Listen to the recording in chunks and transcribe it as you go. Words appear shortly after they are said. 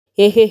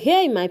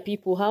Hey, my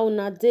people, how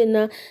una dey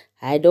na?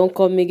 I don't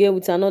come again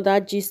with another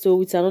gist or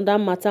with another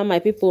matter, my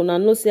people. Now,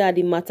 no say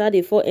the matter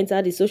they fall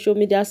enter the social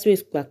media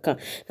space waka.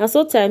 Now,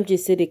 so time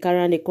just say they carry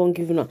and they can't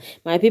give una.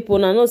 My people,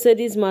 now no say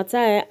this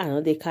matter, I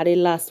know they carry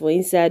last for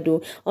inside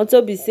though.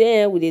 Until be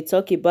say we dey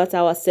talk about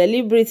our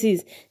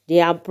celebrities. They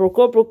are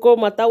proko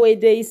matter where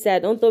they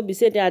inside. Until be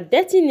say they are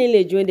dirty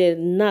knowledge when they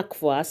knack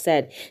for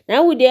outside.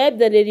 Now with the help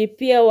that they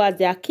repair was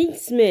their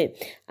kingsmen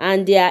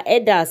and their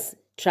elders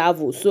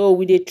travel, so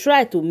we dey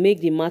try to make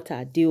the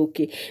matter dey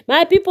okay.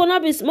 My people, no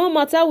be small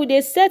matter we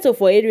dey settle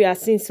for area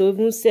since, so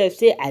even sef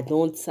say I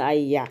don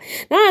tire.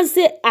 Now I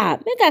say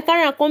make I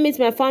carry am come meet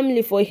my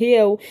family for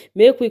here o,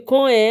 make we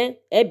come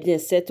help dem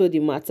settle the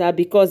matter,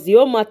 because the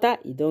whole matter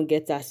e don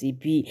get as e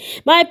be.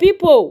 My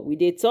people, we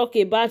dey talk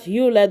about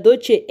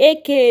Eldest,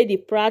 aka the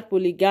proud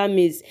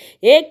polygamist,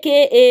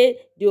 aka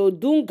the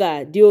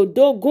Odunga, the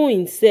Odogun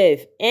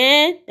himself.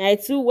 My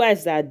two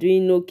wives are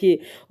doing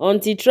okay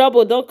until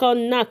trouble don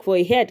come knack for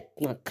a head.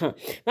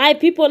 My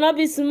people, no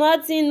be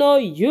smart, you know.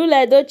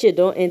 Eldest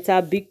don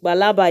enter big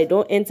palaba,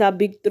 don enter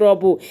big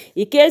trouble.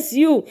 In case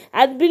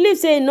I believe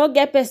say no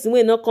get person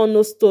wey no come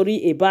know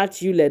story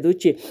about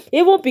Eldest.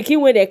 Even pikin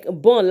wey dem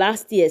born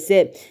last year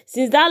sef,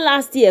 since that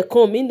last year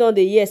come, im don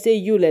dey hear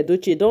say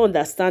Eldest don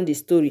understand the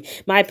story.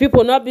 My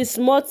people, no be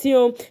smart, you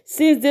know.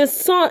 Since the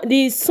son,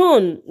 the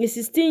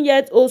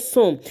 16-year-old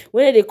son,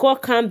 wey they call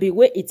Kambi,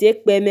 wey e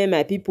take payment,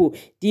 my people,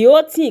 the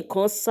whole thing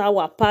come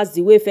sour pass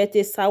the way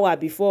fete sour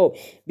before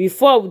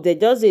they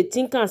just dey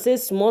think and say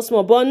small,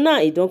 but now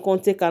e don come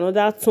take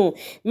another tone.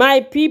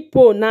 My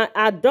people, na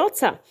her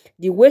daughter,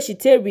 the way she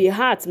take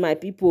react, my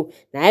people,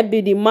 na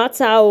be the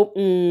matter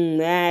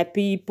my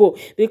people,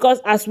 because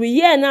as we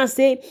hear now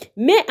say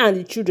May and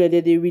the children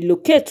they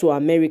relocate to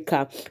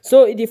America.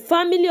 So the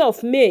family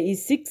of May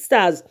is 6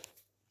 stars.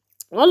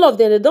 All of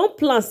them, they don't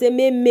plan say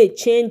May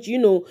change,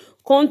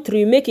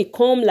 country, make it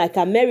come like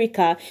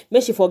America,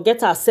 make she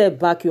forget herself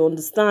back, you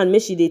understand,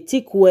 make she dey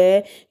think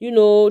well,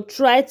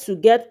 try to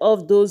get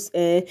off those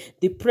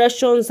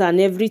depressions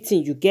and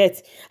everything you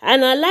get.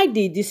 And I like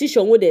the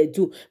decision what they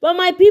do. But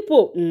my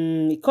people,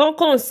 e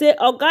come say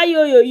oga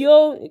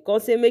yo, e come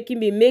say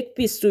make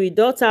peace to his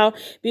daughter,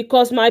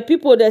 because my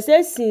people, they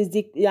say since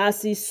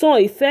as his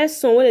son, his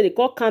first son, when they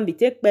call Kambi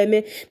take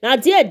payment, now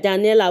dear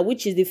Danielle,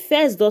 which is the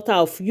first daughter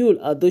of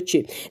Eldest,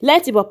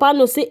 let the papa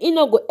know say he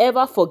no go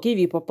ever forgive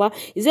his papa.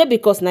 Is it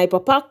because na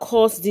papa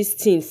caused this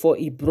thing for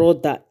his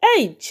brother?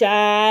 Hey,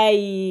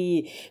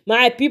 chai!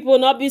 My people,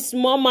 not be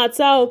small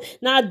matter.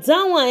 Now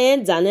that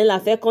one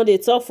Daniela fe come dey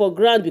talk for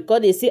ground,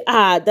 because they say,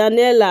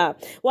 Daniela,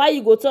 why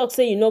you go talk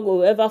say you no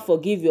go ever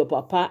forgive your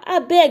papa?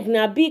 Abeg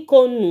na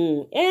biko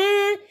nu.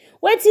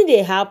 Wetin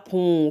dey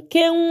happen?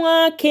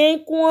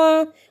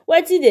 Kenkwa.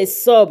 Wetin dey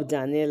sup,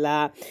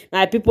 Daniela?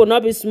 My people,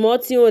 not be small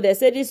thing. They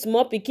say this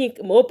small pikin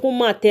open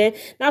mouth.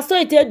 Now so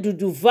it take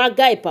Dudu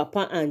Vaga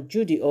papa and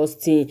Judy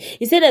Austin.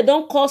 He said they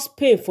don't cause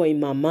pain for him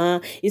mama.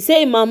 He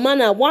said him mama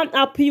na one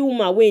happy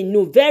woman wey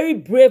know, very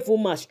brave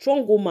woman,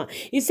 strong woman.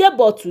 He said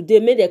but today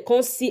make they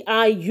come see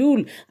how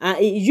you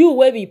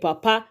wey be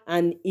papa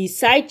and his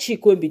side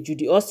chick wey be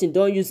Judy Austin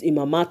don use him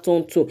mama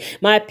turn to.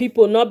 My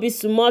people, not be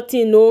small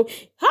thing, no.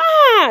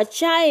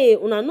 Chai,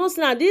 una know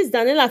say na this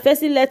Daniela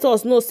first let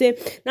us know say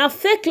na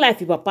fake life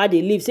him papa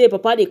dey live. Say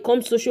papa dey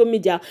come social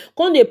media,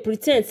 come dey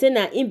pretend say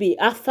na him be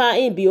alpha,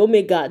 him be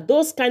omega,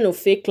 those kind of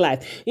fake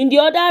life. In the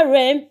other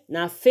realm,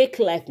 na fake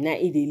life na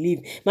he dey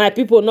live. My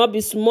people, not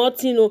be smart,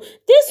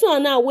 this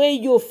one now wey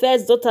your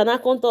first daughter na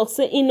come talk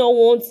say he no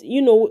want,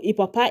 him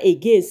papa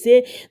again.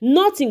 Say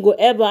nothing go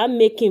ever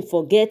make him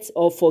forget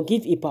or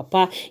forgive him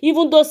papa,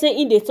 even though say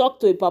he dey talk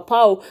to him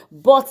papa,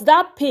 but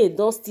that pain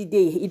don still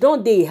dey. He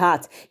don dey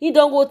heart. He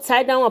don go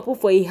tie down and put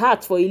for his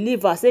heart, for his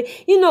liver. Say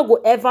he no go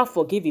ever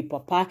forgive his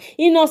papa.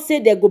 He no say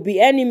there go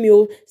be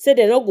enemy, say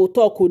they no go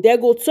talk, they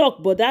go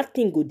talk, but that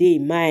thing go dey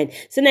in mind.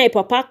 Say na his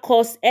papa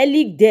cause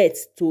early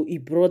death to his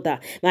brother.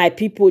 My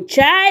people,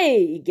 chai,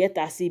 he get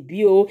as he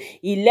be.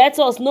 He let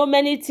us know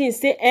many things.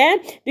 Say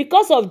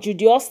because of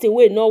Judy Austin,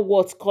 wey not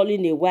worth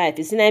calling a wife.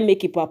 He say na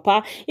make his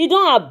papa, he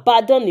don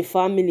abandon the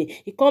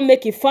family. He can't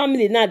make his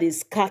family now dey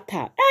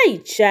scatter. Hey,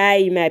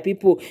 chai, my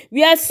people,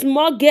 we are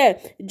small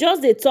girl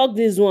just dey talk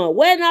this one.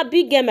 Well, na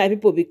big girl, my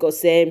people,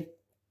 because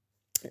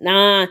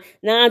na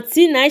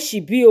till night she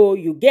be,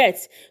 you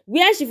get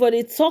where she for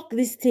dey talk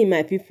this thing,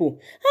 my people.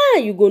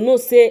 You go know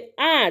say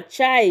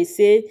chai,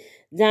 say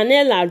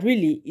Daniela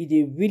really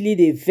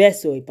dey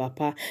vex for him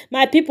papa.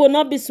 My people,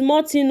 not be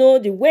smart,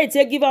 the way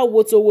they give her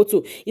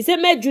woto. He say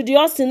make Judy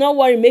Austin not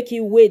worry, make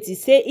him wait. He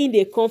say in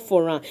dey come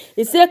for am.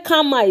 He say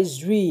karma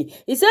is real.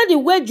 He said the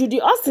way Judy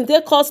Austin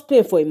take cause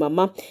pain for him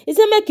mama, he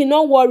say make him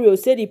not worry.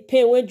 Say the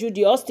pain when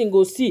Judy Austin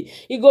go see,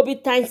 it go be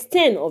times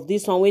 10 of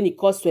this one when he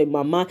cause for him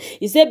mama.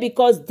 He said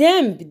because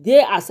them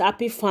they as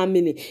happy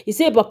family. He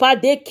say papa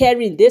they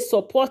caring, they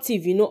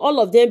supportive, all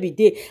of them be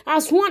there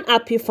as one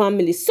happy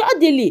family.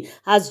 Suddenly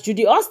as Judy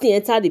Judy Austin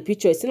enter the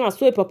picture, e say na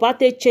so e papa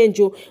take change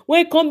o.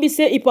 When e come be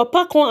say e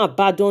papa come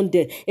abandon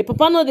dem, e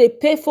papa no dey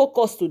pay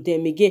focus to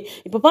dem again,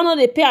 e papa no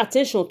dey pay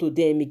attention to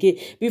dem again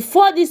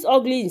before this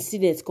ugly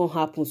incident come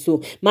happen.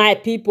 So my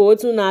people,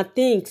 wetin una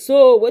think?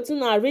 So wetin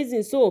una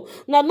reason? So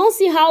una don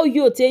see how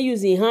you take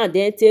use im hand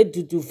then take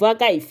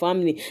vaga e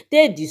family,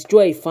 take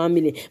destroy e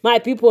family. My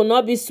people,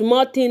 no be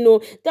small thing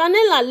o.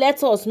 Danielle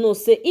let us know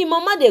say im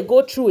mama dey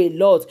go through a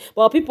lot,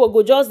 but people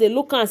go just dey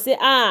look and say,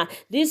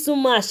 this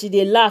woman she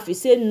dey laugh. He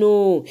say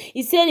no,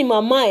 he say im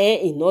mama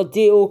e no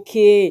dey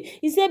okay.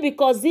 He say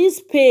because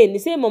this pain, he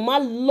say mama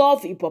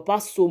love im papa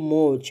so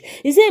much.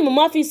 He say im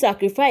mama fit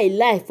sacrifice im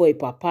life for im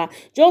papa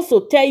just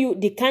to tell you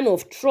the kind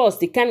of trust,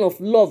 the kind of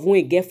love wey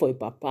e get for im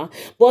papa.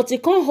 But e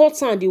come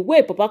hurt am the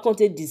way papa come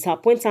take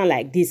disappoint am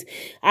like this.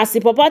 As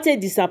im papa take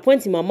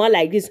disappoint im mama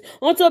like this,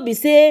 unto be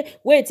say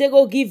wey e take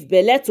go give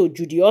belle to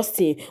Judy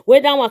Austin, wey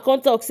that one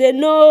come talk say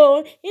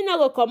no, he no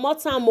go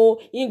comot am o,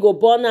 he go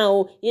born am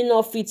o, he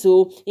no fit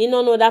o, he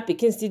no know that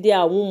pikin still dey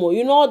a womb.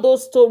 You know all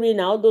those story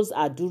na all those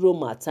aduro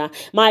matter.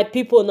 My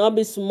people, no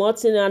be small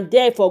thing, and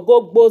there for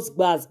go gbos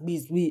gbas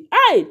gbis.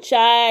 Ay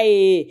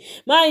chai,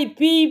 my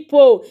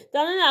people,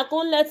 Daniela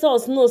come let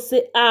us know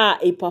say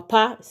a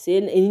papa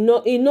say he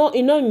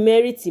no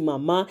merit him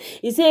mama.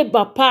 He say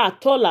papa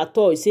at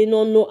all. He say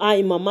no how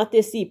him mama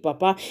take see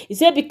papa. He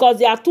say because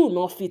they are two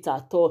not fit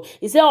at all.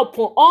 He say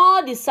upon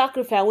all the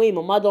sacrifice wey him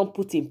mama don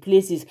put in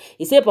places,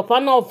 he say papa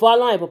no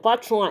value and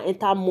papa throw and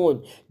enter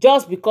mud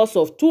just because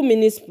of 2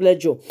 minutes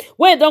pleasure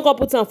wey don come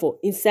put am for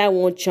inside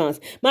one chance.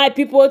 My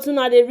people, wetin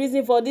una dey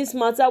reason for this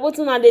matter? Wetin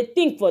una dey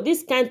think for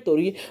this kind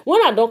tori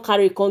when I don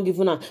carry come give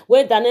una,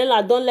 wey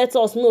Daniela don let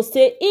us know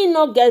say he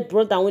no get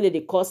brother wey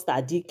dey call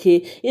Dike,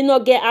 he no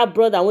get her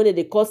brother wey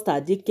dey call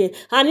Dike,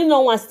 and he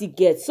no wan still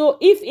get. So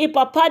if a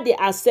papa dey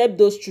accept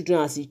those children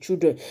as his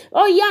children,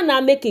 oh yeah,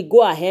 na make it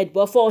go ahead.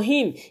 But for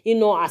him, he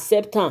no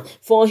accept am.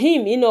 For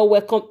him, he no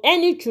welcome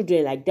any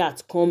children like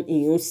that come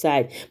in your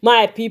side.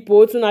 My people,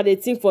 wetin una dey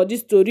think for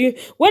this story?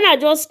 When I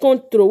just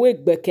come throw away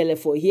gbekele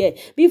for here,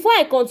 before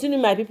I continue,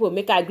 my people,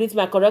 make I greet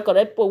my correct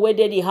people wey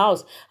dey the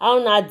house. How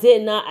una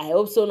dey now? I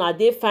hope so una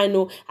dey fine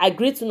o. I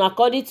greet una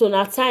according to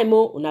una time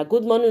o. Una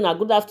good morning, una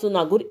good afternoon,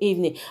 una good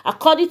evening,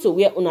 according to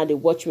where una dey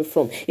watch me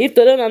from. If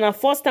today na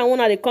first time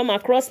una dey come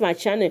across my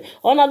channel,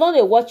 or una don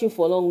dey watch me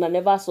for long, una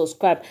never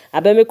subscribe,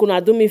 abeg make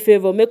una do me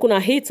favor, make una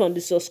hit on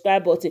the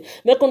subscribe button,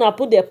 make una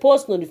put the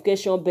post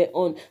notification bell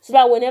on, so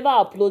that whenever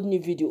I upload new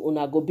video,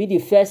 una go be the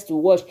first to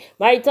watch.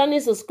 My returning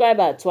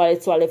subscriber,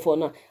 twale for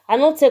now, I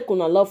no take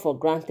una love for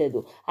granted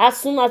o. As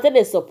soon as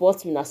they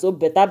support me, na so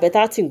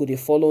better thing go dey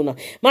follow now.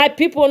 My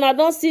people, una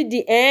don see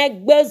the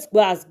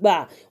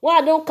gbas when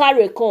I don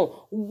carry come,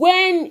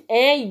 when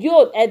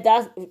your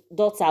eldest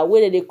daughter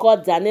wey they call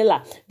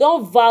Daniela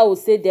don vow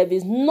say there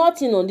is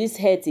nothing on this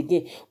earth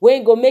again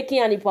wey go make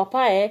him and him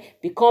papa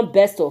become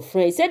best of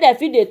friends. He say dem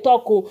fit dey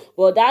talk o,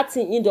 but that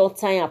thing he don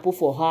tie and put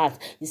for heart.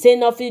 He say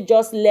nothing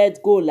just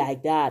let go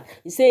like that.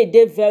 He say e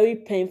dey very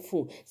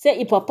painful. Say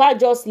him papa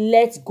just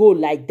let go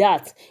like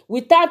that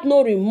without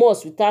no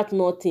remorse, without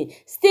nothing.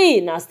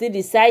 Still na still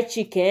the side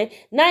chick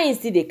now him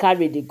still dey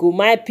carry dey go.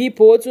 My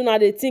people, wetin una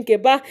dey think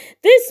about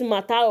this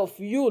matter of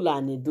Yul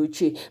and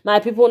Edochie? My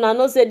people, una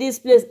know say this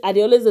place I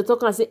dey always dey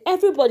talk and say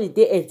everybody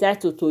dey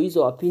entitled to his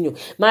opinion.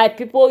 My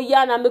people,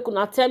 yeah, na make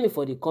una tell me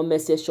for the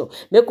comment section.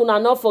 Make una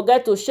not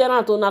forget to share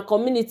am to una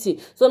community,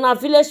 so na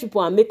village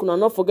people, and make una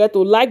not forget to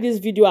like this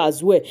video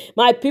as well.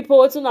 My people,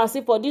 wetin una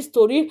see for this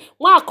story?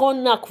 One I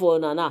come knack for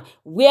una now,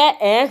 where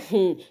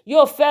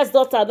your first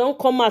daughter don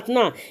come out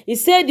now. He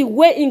said the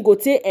way im go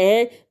take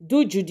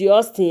do Judy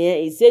Austin,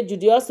 he said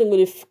Judy Austin go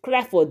dey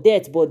cry for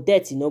death, but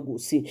death he no go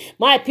see.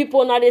 My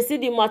people, now they see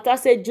the matter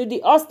say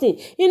Judy Austin,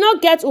 he no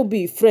get who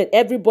be friend,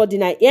 everybody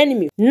na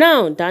enemy.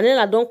 Now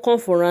Daniela don come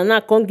for am now,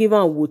 come give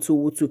am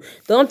woto.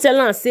 Don tell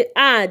am say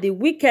the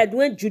wicked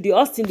when Judy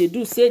Austin dey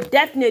do, say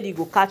definitely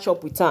go catch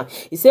up with am.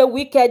 He say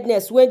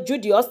wickedness when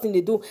Judy Austin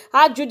dey do,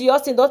 how Judy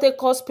Austin don take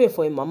cause pain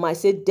for him mama. He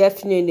say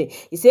definitely.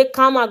 He say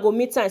karma go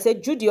meet am. He say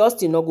Judy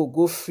Austin no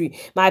go free.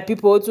 My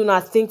people, wetin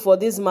una think for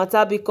this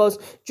matter? Because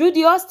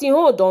Judy Austin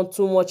don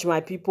too much.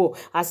 My people,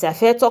 as I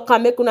first talk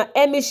am, make una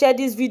help me share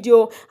this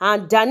video.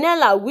 And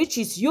Daniela, which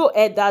is your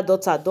elder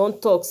daughter, don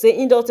talk say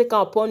he don take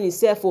am upon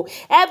himself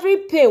every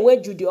pain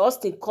when Judy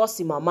Austin cause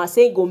him mama,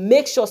 say he go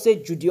make sure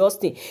say Judy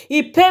Austin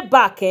he pay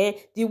back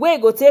the way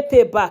he go take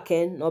pay back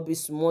no be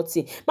small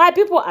thing. My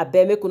people,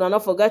 abeg make una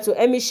not forget to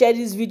help me share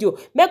this video.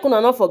 Make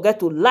una not forget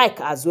to like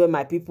as well,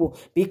 my people,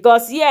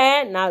 because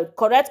na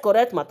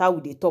correct matter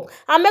we dey talk.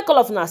 And make all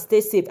of una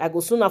stay safe. I go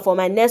soon for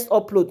my next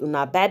upload.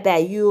 Una bye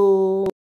you.